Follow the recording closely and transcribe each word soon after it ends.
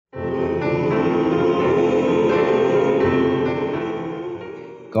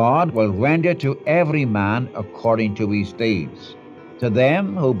God will render to every man according to his deeds. To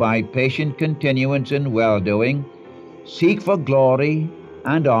them who by patient continuance in well-doing seek for glory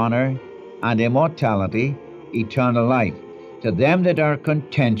and honor and immortality, eternal life. To them that are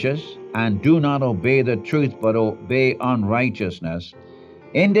contentious and do not obey the truth but obey unrighteousness,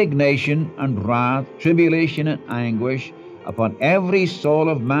 indignation and wrath, tribulation and anguish upon every soul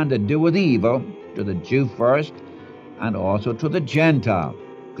of man that doeth evil, to the Jew first, and also to the Gentile.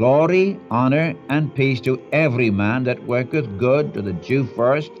 Glory, honor, and peace to every man that worketh good, to the Jew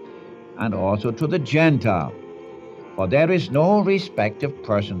first, and also to the Gentile. For there is no respect of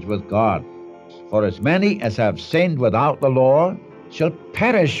persons with God. For as many as have sinned without the law shall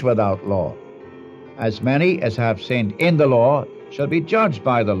perish without law. As many as have sinned in the law shall be judged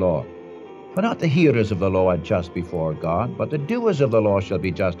by the law. For not the hearers of the law are just before God, but the doers of the law shall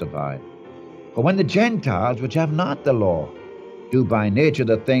be justified. For when the Gentiles, which have not the law, do by nature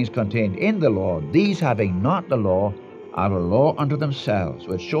the things contained in the law, these having not the law are a law unto themselves,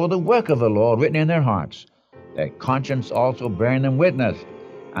 which show the work of the law written in their hearts, their conscience also bearing them witness,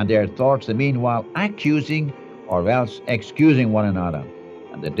 and their thoughts the meanwhile accusing or else excusing one another.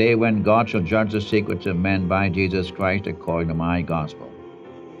 And the day when God shall judge the secrets of men by Jesus Christ according to my gospel.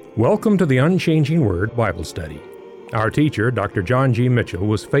 Welcome to the Unchanging Word Bible Study. Our teacher, Dr. John G. Mitchell,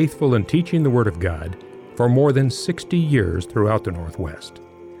 was faithful in teaching the Word of God for more than 60 years throughout the Northwest.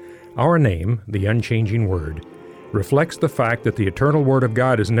 Our name, the Unchanging Word, reflects the fact that the eternal Word of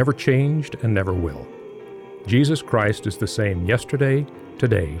God has never changed and never will. Jesus Christ is the same yesterday,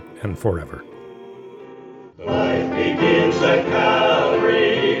 today, and forever. Life begins at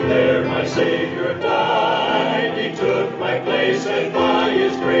Calvary, there my Savior died. He took my place and by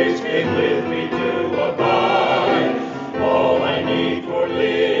His grace came with me to abide. All I need for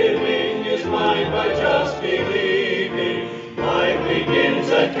living is mine by just believing. Life begins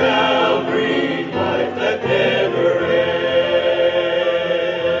at Calvary, life that never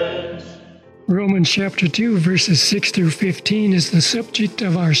ends. Romans chapter 2, verses 6 through 15 is the subject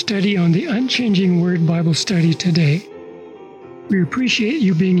of our study on the Unchanging Word Bible Study today. We appreciate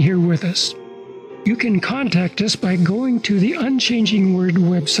you being here with us. You can contact us by going to the Unchanging Word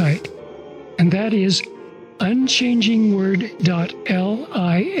website, and that is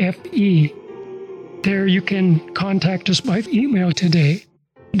unchangingword.life. There you can contact us by email today.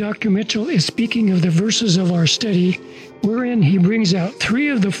 Dr. Mitchell is speaking of the verses of our study, wherein he brings out 3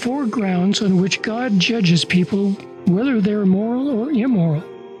 of the 4 grounds on which God judges people, whether they're moral or immoral.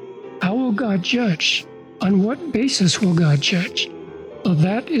 How will God judge? On what basis will God judge? Well,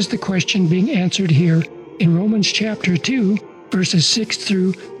 that is the question being answered here in Romans chapter 2, verses 6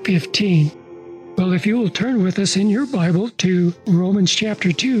 through 15. Well, if you will turn with us in your Bible to Romans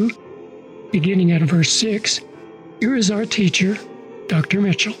chapter 2, beginning at verse 6, here is our teacher, Dr.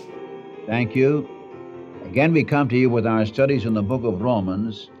 Mitchell. Thank you. Again, we come to you with our studies in the book of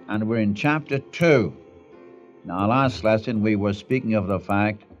Romans, and we're in chapter 2. Now, last lesson, we were speaking of the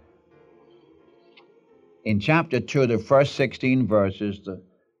fact in chapter 2, the first 16 verses,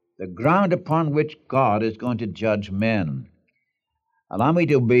 the ground upon which God is going to judge men. Allow me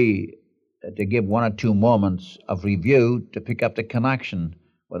to give 1 or 2 moments of review to pick up the connection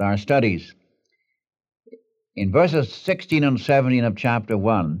with our studies. In verses 16 and 17 of chapter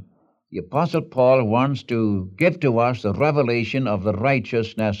 1, the Apostle Paul wants to give to us the revelation of the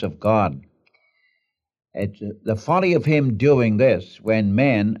righteousness of God. It's the folly of him doing this when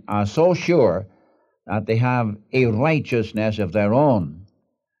men are so sure that they have a righteousness of their own.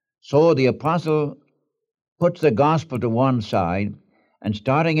 So the Apostle puts the gospel to one side, and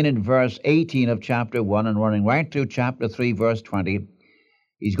starting in verse 18 of chapter 1 and running right through chapter 3, verse 20,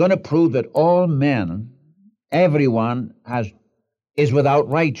 he's going to prove that all men, everyone, is without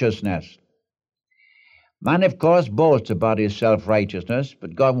righteousness. Man, of course, boasts about his self-righteousness,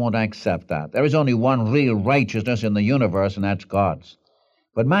 but God won't accept that. There is only one real righteousness in the universe, and that's God's.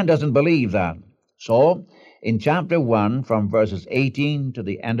 But man doesn't believe that. So, in chapter 1, from verses 18 to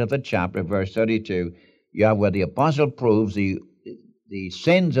the end of the chapter, verse 32, you have where the apostle proves the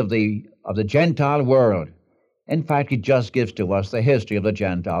sins of the Gentile world. In fact, he just gives to us the history of the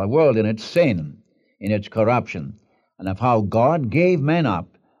Gentile world in its sin, in its corruption, and of how God gave men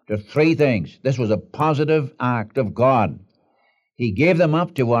up to 3 things. This was a positive act of God. He gave them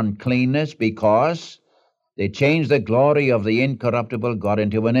up to uncleanness because they changed the glory of the incorruptible God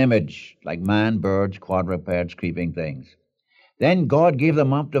into an image, like man, birds, quadrupeds, creeping things. Then God gave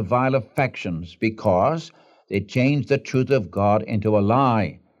them up to vile affections because they changed the truth of God into a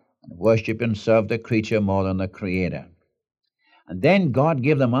lie and worshiped and served the creature more than the Creator. And then God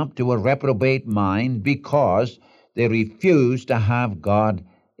gave them up to a reprobate mind because they refused to have God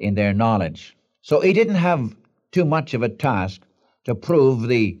in their knowledge. So he didn't have too much of a task to prove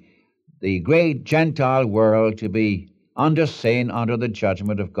the great Gentile world to be under sin, under the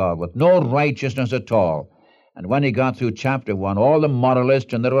judgment of God, with no righteousness at all. And when he got through chapter 1, all the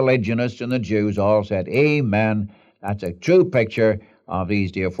moralists and the religionists and the Jews all said, amen, that's a true picture of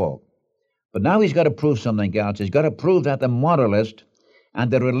these dear folk. But now he's got to prove something else. He's got to prove that the moralist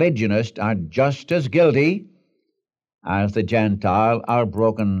and the religionist are just as guilty as the Gentile are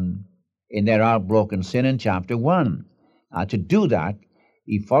broken in their outbroken sin in chapter 1. To do that,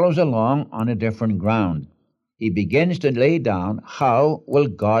 he follows along on a different ground. He begins to lay down how will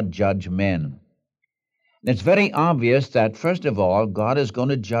God judge men. And it's very obvious that, first of all, God is going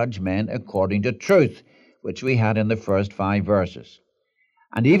to judge men according to truth, which we had in the first 5 verses.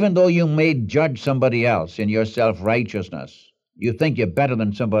 And even though you may judge somebody else in your self-righteousness, you think you're better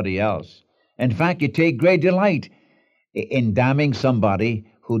than somebody else. In fact, you take great delight in damning somebody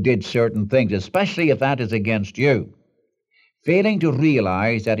who did certain things, especially if that is against you, failing to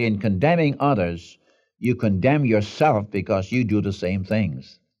realize that in condemning others, you condemn yourself because you do the same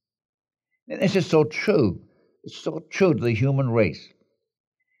things. And this is so true. It's so true to the human race.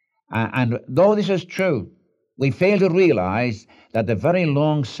 And though this is true, we fail to realize that the very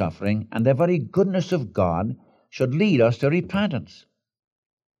long suffering and the very goodness of God should lead us to repentance.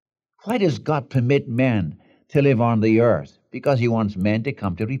 Why does God permit men to live on the earth? Because he wants men to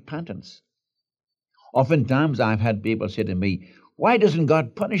come to repentance. Oftentimes I've had people say to me, why doesn't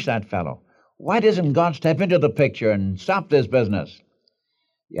God punish that fellow? Why doesn't God step into the picture and stop this business?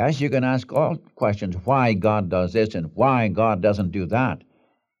 Yes, you can ask all questions, why God does this and why God doesn't do that.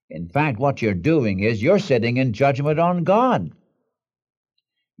 In fact, what you're doing is you're sitting in judgment on God.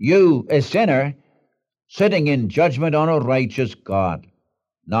 You, a sinner, sitting in judgment on a righteous God,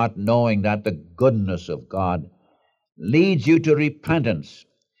 not knowing that the goodness of God leads you to repentance,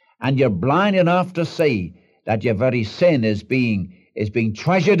 and you're blind enough to see that your very sin is being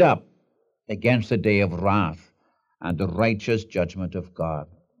treasured up against the day of wrath and the righteous judgment of God.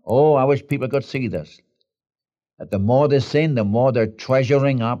 Oh, I wish people could see this, that the more they sin, the more they're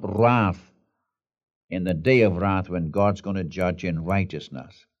treasuring up wrath in the day of wrath when God's going to judge in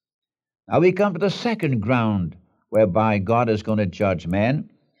righteousness. Now we come to the second ground whereby God is going to judge men.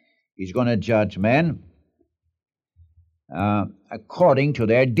 He's going to judge men according to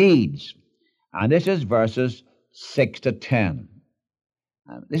their deeds. And this is verses 6 to 10.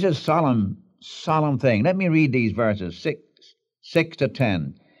 This is a solemn thing. Let me read these verses, 6 to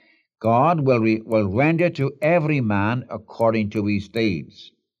 10. God will render to every man according to his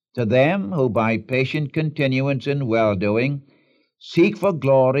deeds. To them who by patient continuance in well-doing seek for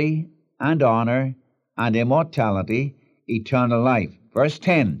glory and honor and immortality, eternal life. Verse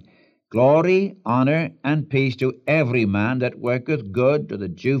 10, glory, honor, and peace to every man that worketh good, to the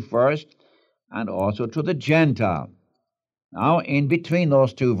Jew first, and also to the Gentile. Now, in between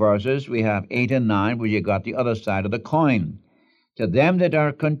those 2 verses, we have 8 and 9, where you got the other side of the coin. To them that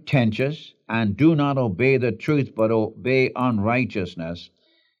are contentious, and do not obey the truth, but obey unrighteousness,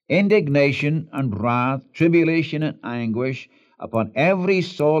 indignation and wrath, tribulation and anguish, upon every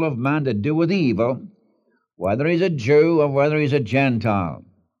soul of man that doeth evil, whether he's a Jew or whether he's a Gentile.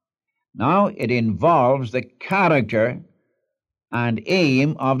 Now, it involves the character and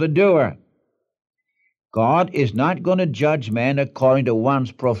aim of the doer. God is not going to judge men according to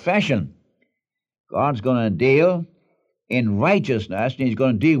one's profession. God's going to deal in righteousness, and he's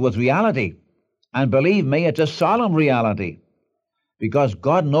going to deal with reality. And believe me, it's a solemn reality, because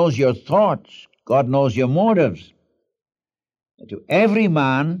God knows your thoughts. God knows your motives. To every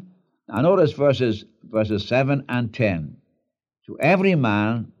man, now notice verses 7 and 10. To every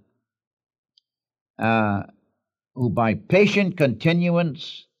man who by patient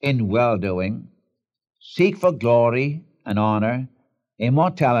continuance in well-doing seek for glory and honor,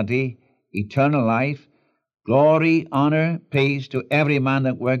 immortality, eternal life, glory, honor, peace, to every man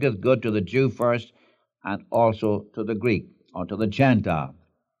that worketh good, to the Jew first, and also to the Greek, or to the Gentile.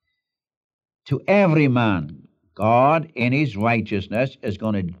 To every man, God in his righteousness is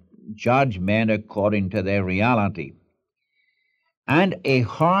going to judge men according to their reality. And a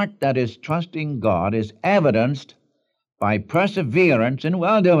heart that is trusting God is evidenced by perseverance in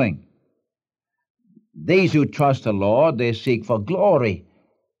well-doing. These who trust the Lord, they seek for glory.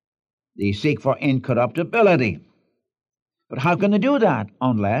 They seek for incorruptibility. But how can they do that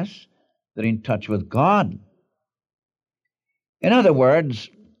unless they're in touch with God? In other words,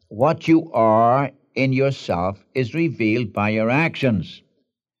 what you are in yourself is revealed by your actions.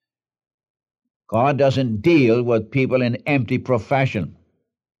 God doesn't deal with people in empty profession.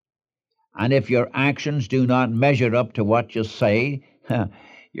 And if your actions do not measure up to what you say,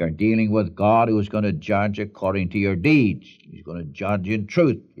 You're dealing with God who's going to judge according to your deeds. He's going to judge in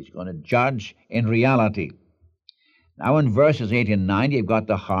truth. He's going to judge in reality. Now in verses 8 and 9, you've got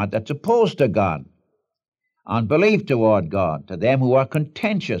the heart that's opposed to God. Unbelief toward God, to them who are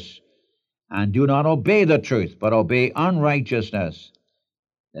contentious and do not obey the truth, but obey unrighteousness.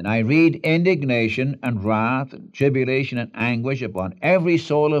 Then I read indignation and wrath and tribulation and anguish upon every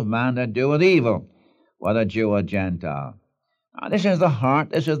soul of man that doeth evil, whether Jew or Gentile. Now, this is the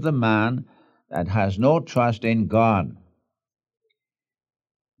heart, this is the man that has no trust in God.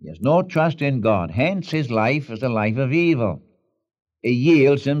 He has no trust in God. Hence, his life is a life of evil. He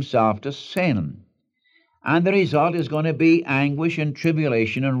yields himself to sin. And the result is going to be anguish and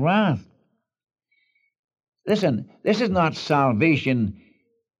tribulation and wrath. Listen, this is not salvation,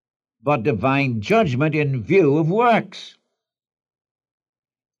 but divine judgment in view of works.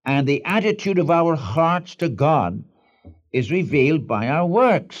 And the attitude of our hearts to God is revealed by our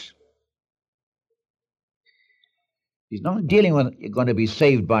works. He's not dealing with you're going to be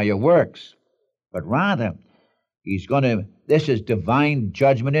saved by your works, but rather this is divine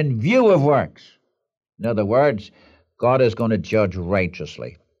judgment in view of works. In other words, God is going to judge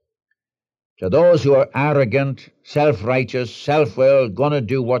righteously. To those who are arrogant, self-righteous, self-willed, going to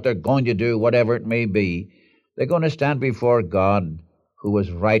do what they're going to do, whatever it may be, they're going to stand before God who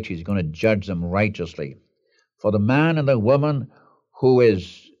is righteous. He's going to judge them righteously. For the man and the woman who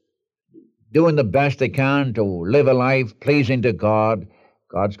is doing the best they can to live a life pleasing to God,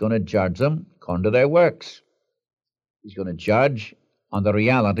 God's going to judge them according to their works. He's going to judge on the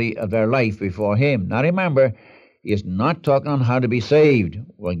reality of their life before Him. Now remember, He is not talking on how to be saved.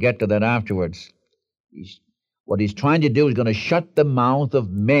 We'll get to that afterwards. What He's trying to do is going to shut the mouth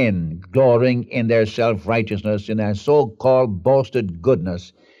of men glorying in their self-righteousness, in their so-called boasted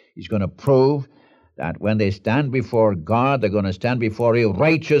goodness. He's going to prove that when they stand before God, they're going to stand before a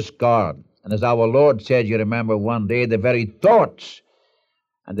righteous God. And as our Lord said, you remember one day, the very thoughts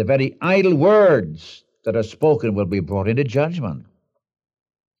and the very idle words that are spoken will be brought into judgment.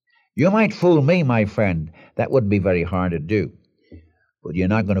 You might fool me, my friend. That wouldn't be very hard to do. But you're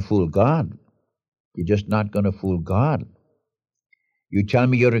not going to fool God. You're just not going to fool God. You tell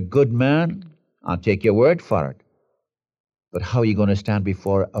me you're a good man, I'll take your word for it. But how are you going to stand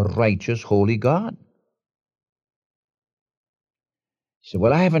before a righteous, holy God? You say,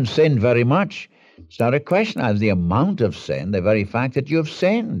 well, I haven't sinned very much. It's not a question of the amount of sin. The very fact that you have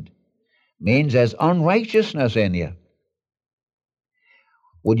sinned means there's unrighteousness in you.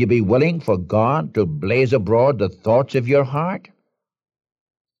 Would you be willing for God to blaze abroad the thoughts of your heart?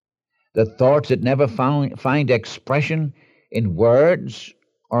 The thoughts that never find expression in words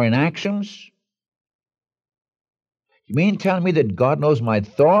or in actions? You mean tell me that God knows my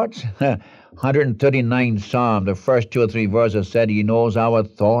thoughts? 139 Psalm, the first 2 or 3 verses said He knows our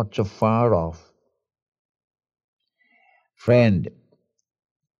thoughts afar off. Friend,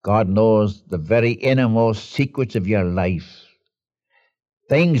 God knows the very innermost secrets of your life.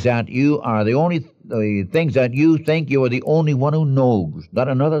 Things that you are things that you think you are the only one who knows. Not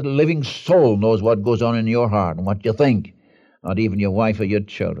another living soul knows what goes on in your heart and what you think. Not even your wife or your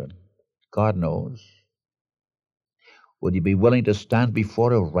children. God knows. Would you be willing to stand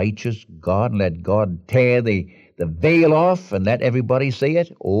before a righteous God and let God tear the veil off and let everybody see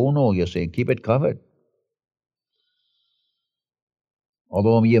it? Oh, no, you see, keep it covered.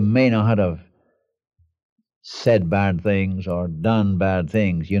 Although you may not have said bad things or done bad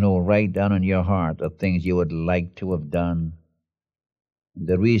things, you know right down in your heart the things you would like to have done.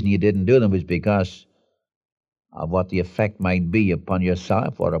 The reason you didn't do them was because of what the effect might be upon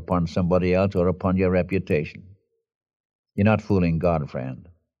yourself or upon somebody else or upon your reputation. You're not fooling God, friend.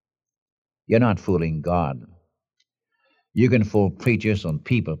 You're not fooling God. You can fool preachers and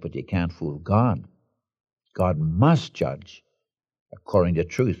people, but you can't fool God. God must judge according to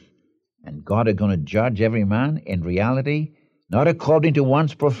truth. And God is going to judge every man in reality, not according to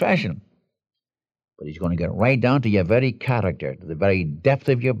one's profession, but He's going to get right down to your very character, to the very depth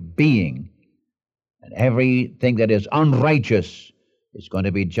of your being. And everything that is unrighteous is going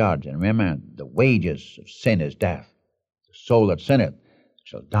to be judged. And remember, the wages of sin is death. The soul that sinneth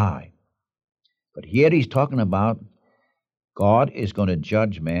shall die. But here He's talking about God is going to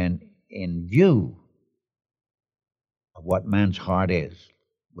judge man in view of what man's heart is.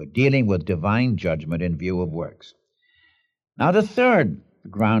 We're dealing with divine judgment in view of works. Now the third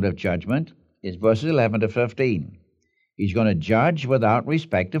ground of judgment is verses 11 to 15. He's going to judge without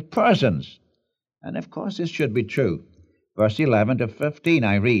respect of persons. And of course this should be true. Verse 11 to 15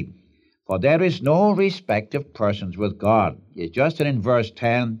 I read, for there is no respect of persons with God. It's just in verse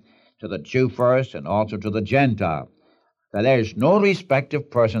 10, to the Jew first and also to the Gentile. that there's no respect of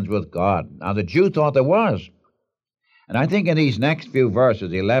persons with God. Now, the Jew thought there was. And I think in these next few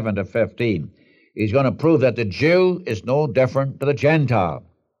verses, 11 to 15, he's going to prove that the Jew is no different to the Gentile.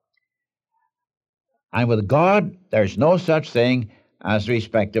 And with God, there's no such thing as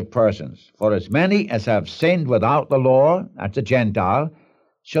respect of persons. For as many as have sinned without the law, that's the Gentile,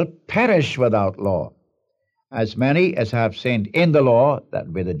 shall perish without law. As many as have sinned in the law, that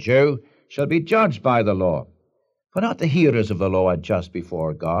would be the Jew, shall be judged by the law. For not the hearers of the law are just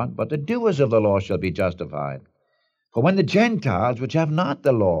before God, but the doers of the law shall be justified. For when the Gentiles, which have not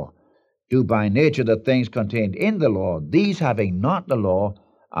the law, do by nature the things contained in the law, these having not the law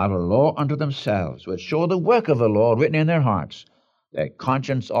are a law unto themselves, which show the work of the law written in their hearts, their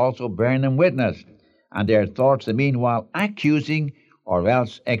conscience also bearing them witness, and their thoughts the meanwhile accusing or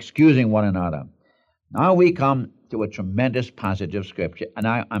else excusing one another. Now we come to a tremendous passage of Scripture, and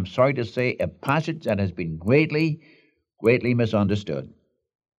I'm sorry to say a passage that has been greatly misunderstood.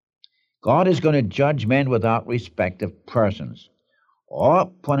 God is going to judge men without respect of persons. Or,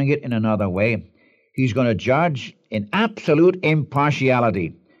 putting it in another way, he's going to judge in absolute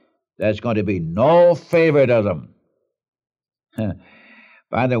impartiality. There's going to be no favoritism.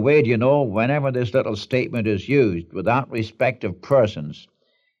 By the way, do you know, whenever this little statement is used, without respect of persons,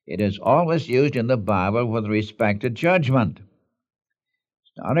 it is always used in the Bible with respect to judgment.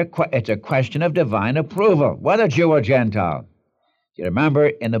 It's a question of divine approval, whether Jew or Gentile. You remember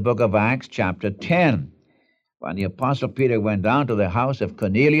in the book of Acts, chapter 10, when the Apostle Peter went down to the house of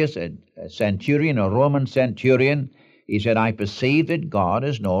Cornelius, a centurion, a Roman centurion, he said, I perceive that God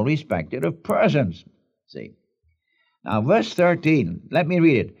is no respecter of persons. See? Now, verse 13, let me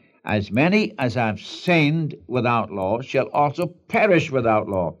read it. As many as have sinned without law shall also perish without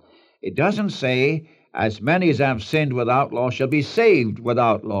law. It doesn't say, as many as have sinned without law shall be saved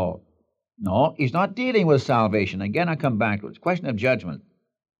without law. No, he's not dealing with salvation. Again, I come back to it. It's a question of judgment.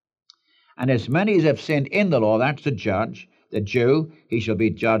 And as many as have sinned in the law, that's the judge, the Jew, he shall be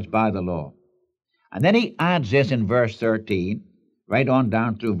judged by the law. And then he adds this in verse 13, right on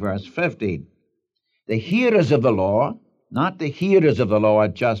down through verse 15. The hearers of the law, not the hearers of the law are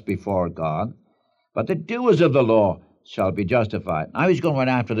just before God, but the doers of the law shall be justified. Now he's going right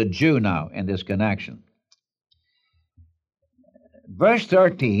after the Jew now in this connection. Verse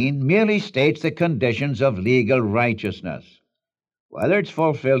 13 merely states the conditions of legal righteousness. Whether it's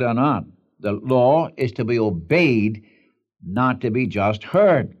fulfilled or not, the law is to be obeyed, not to be just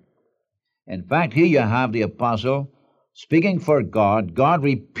heard. In fact, here you have the apostle speaking for God. God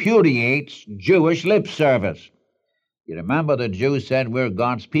repudiates Jewish lip service. You remember the Jews said, we're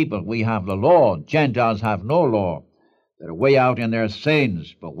God's people. We have the law. Gentiles have no law. They're way out in their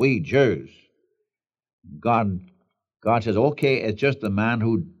sins, but we Jews. God says, okay, it's just the man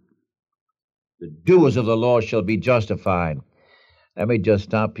who, the doers of the law shall be justified. Let me just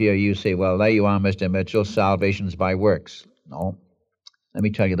stop here. You say, well, there you are, Mr. Mitchell, salvation's by works. No. Let me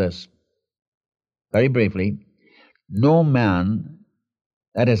tell you this. Very briefly, no man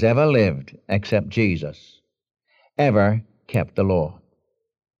that has ever lived except Jesus ever kept the law.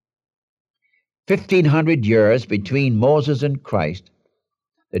 1,500 years between Moses and Christ,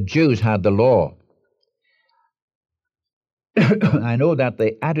 the Jews had the law. I know that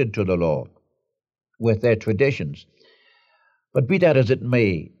they added to the law with their traditions. But be that as it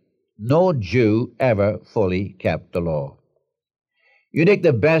may, no Jew ever fully kept the law. You take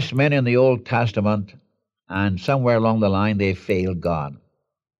the best men in the Old Testament, and somewhere along the line they failed God.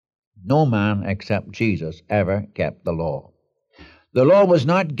 No man except Jesus ever kept the law. The law was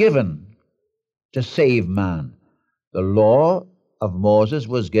not given to save man. The law of Moses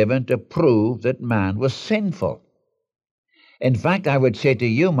was given to prove that man was sinful. In fact, I would say to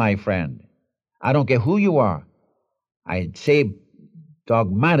you, my friend, I don't care who you are, I'd say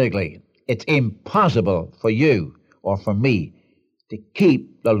dogmatically, it's impossible for you or for me to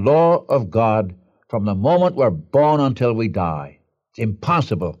keep the law of God from the moment we're born until we die. It's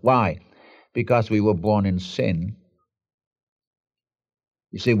impossible. Why? Because we were born in sin.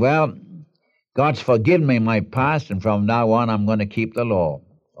 You say, well, God's forgiven me my past, and from now on I'm going to keep the law.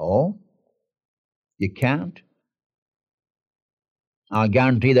 Oh? You can't? I'll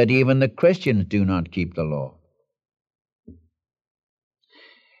guarantee that even the Christians do not keep the law.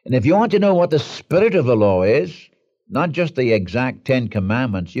 And if you want to know what the spirit of the law is, not just the exact 10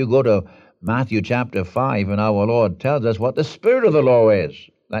 Commandments, you go to Matthew chapter 5, and our Lord tells us what the spirit of the law is.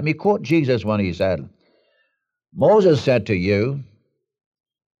 Let me quote Jesus when he said, Moses said to you,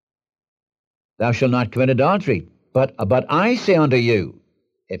 thou shalt not commit adultery. But I say unto you,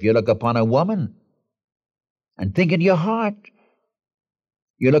 if you look upon a woman and think in your heart,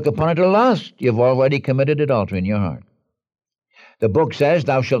 you look upon her to lust, you've already committed adultery in your heart. The book says,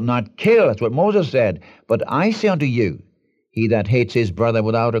 thou shalt not kill. That's what Moses said. But I say unto you, he that hates his brother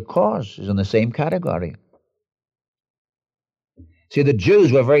without a cause is in the same category. See, the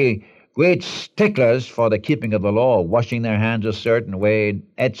Jews were very great sticklers for the keeping of the law, washing their hands a certain way,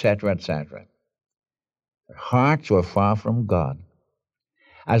 etc., etc. Their hearts were far from God.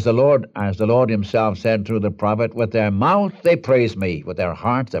 As the Lord himself said through the prophet, with their mouth they praise me, with their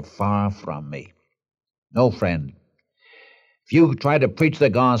hearts they're far from me. No, friend. If you try to preach the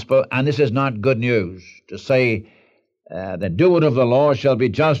gospel, and this is not good news, to say the doer of the law shall be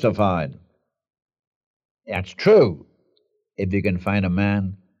justified. That's true, if you can find a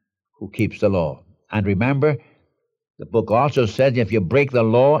man who keeps the law. And remember, the book also says if you break the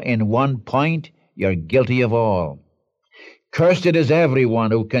law in one point, you're guilty of all. Cursed is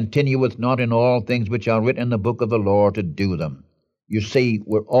everyone who continueth not in all things which are written in the book of the law to do them. You see,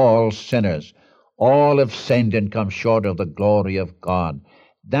 we're all sinners. All have sinned and come short of the glory of God.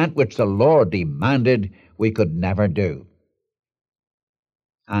 That which the Lord demanded, we could never do.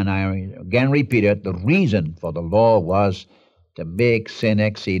 And I again repeat it, the reason for the law was to make sin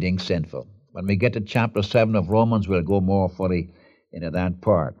exceeding sinful. When we get to chapter 7 of Romans, we'll go more fully into that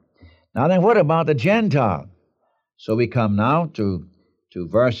part. Now then, what about the Gentile? So we come now to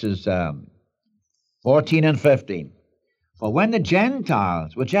verses 14 and 15. For when the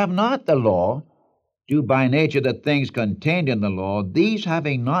Gentiles, which have not the law, do by nature the things contained in the law, these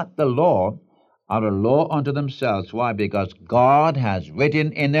having not the law are a law unto themselves. Why? Because God has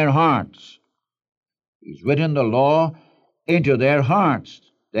written in their hearts. He's written the law into their hearts,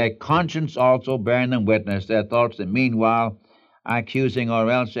 their conscience also bearing them witness, their thoughts the meanwhile accusing or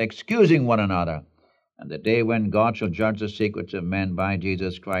else excusing one another. And the day when God shall judge the secrets of men by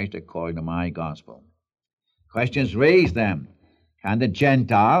Jesus Christ according to my gospel. Questions raised then. Can the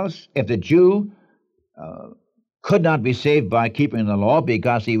Gentiles, if the Jew could not be saved by keeping the law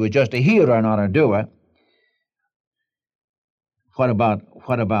because he was just a hearer, not a doer, what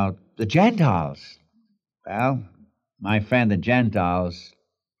about the Gentiles? Well, my friend, the Gentiles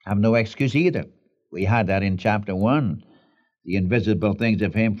have no excuse either. We had that in chapter 1. The invisible things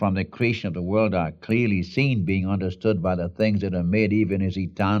of him from the creation of the world are clearly seen, being understood by the things that are made, even his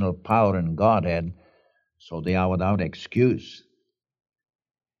eternal power and Godhead, so they are without excuse.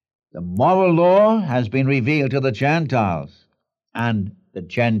 The moral law has been revealed to the Gentiles, and the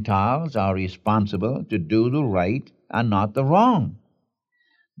Gentiles are responsible to do the right and not the wrong.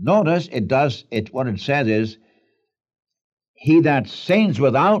 Notice what it says is, he that sins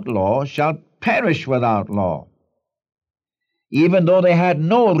without law shall perish without law. Even though they had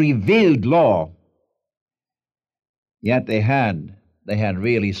no revealed law, yet they had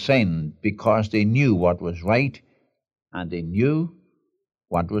really sinned because they knew what was right and they knew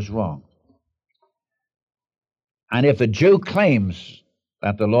what was wrong. And if the Jew claims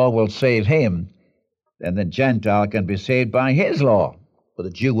that the law will save him, then the Gentile can be saved by his law. But the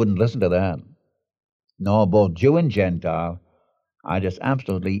Jew wouldn't listen to that. No, both Jew and Gentile are just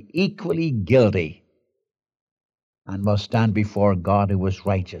absolutely equally guilty and must stand before God who is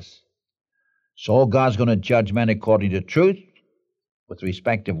righteous. So God's going to judge men according to truth, with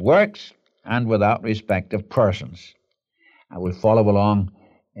respect of works, and without respect of persons. And we'll follow along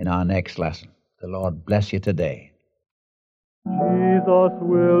in our next lesson. The Lord bless you today. Jesus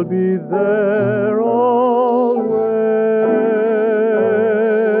will be there always.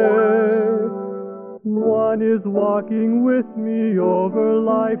 One is walking with me over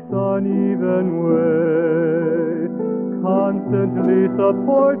life's uneven way, constantly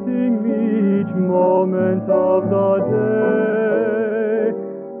supporting me each moment of the day.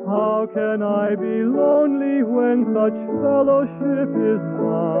 How can I be lonely when such fellowship is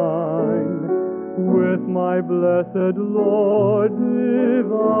mine with my blessed Lord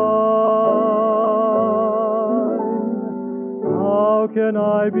divine? How can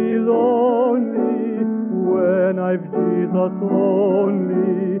I be lonely when I've Jesus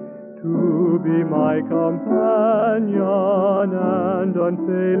only to be my companion and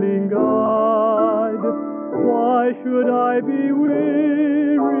unfailing guide? Why should I be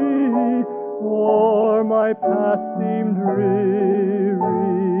weary, or my path seem dreary,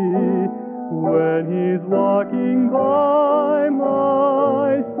 when he's walking by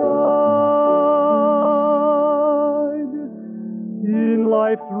my side? In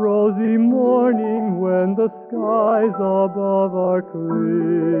life's rosy morning, when the skies above are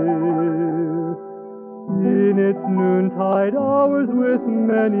clear, in its noontide hours with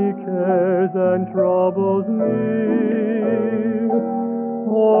many cares and troubles near,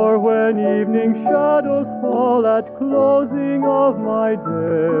 or when evening shadows fall at closing of my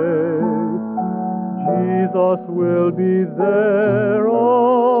day, Jesus will be there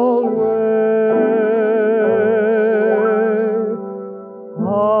always.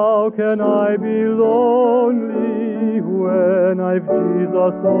 How can I be lonely when I've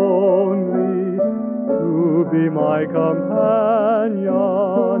Jesus only to be my companion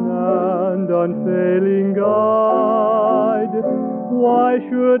and unfailing guide? Why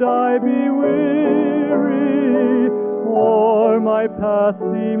should I be weary, or my path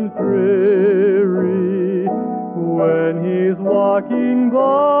seems dreary, when He's walking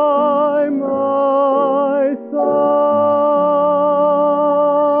by my side?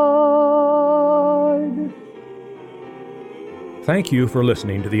 Thank you for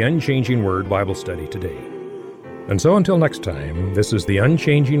listening to the Unchanging Word Bible Study today. And so until next time, this is the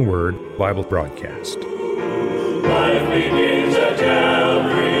Unchanging Word Bible Broadcast. Life begins at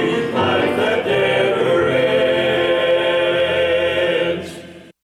Calvary.